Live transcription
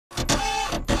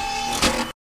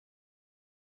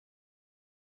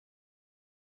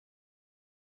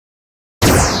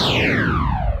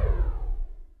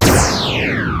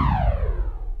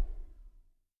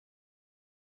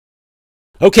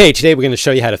Okay, today we're going to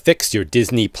show you how to fix your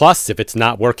Disney Plus if it's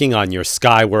not working on your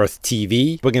Skyworth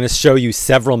TV. We're going to show you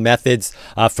several methods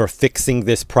for fixing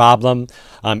this problem.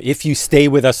 If you stay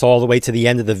with us all the way to the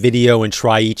end of the video and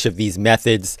try each of these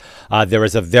methods, there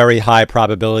is a very high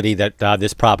probability that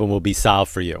this problem will be solved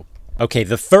for you. Okay,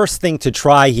 the first thing to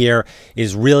try here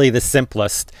is really the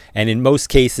simplest, and in most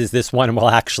cases this one will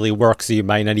actually work, so you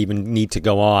might not even need to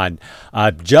go on.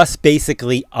 Just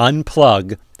basically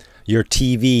unplug your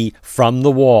TV from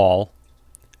the wall,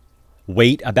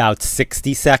 wait about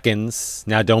 60 seconds.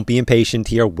 Now don't be impatient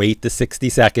here, wait the 60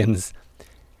 seconds,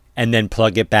 and then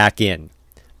plug it back in.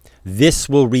 This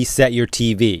will reset your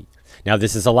TV. Now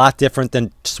this is a lot different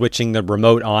than switching the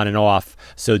remote on and off,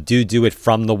 so do it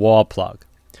from the wall plug.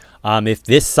 If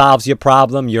this solves your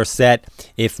problem, you're set.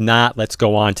 If not, let's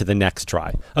go on to the next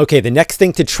try. Okay, the next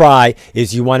thing to try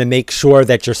is you want to make sure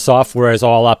that your software is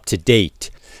all up to date.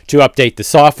 To update the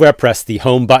software, press the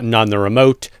home button on the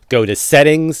remote, go to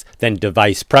Settings, then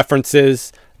Device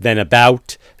Preferences, then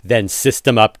About, then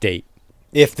System Update.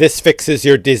 If this fixes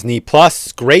your Disney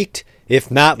Plus, great.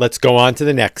 If not, let's go on to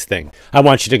the next thing. I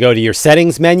want you to go to your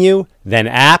Settings menu, then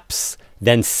Apps,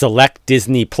 then select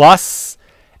Disney Plus,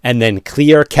 and then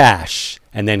Clear Cache,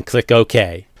 and then click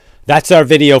OK. That's our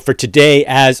video for today.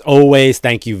 As always,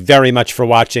 thank you very much for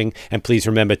watching, and please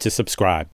remember to subscribe.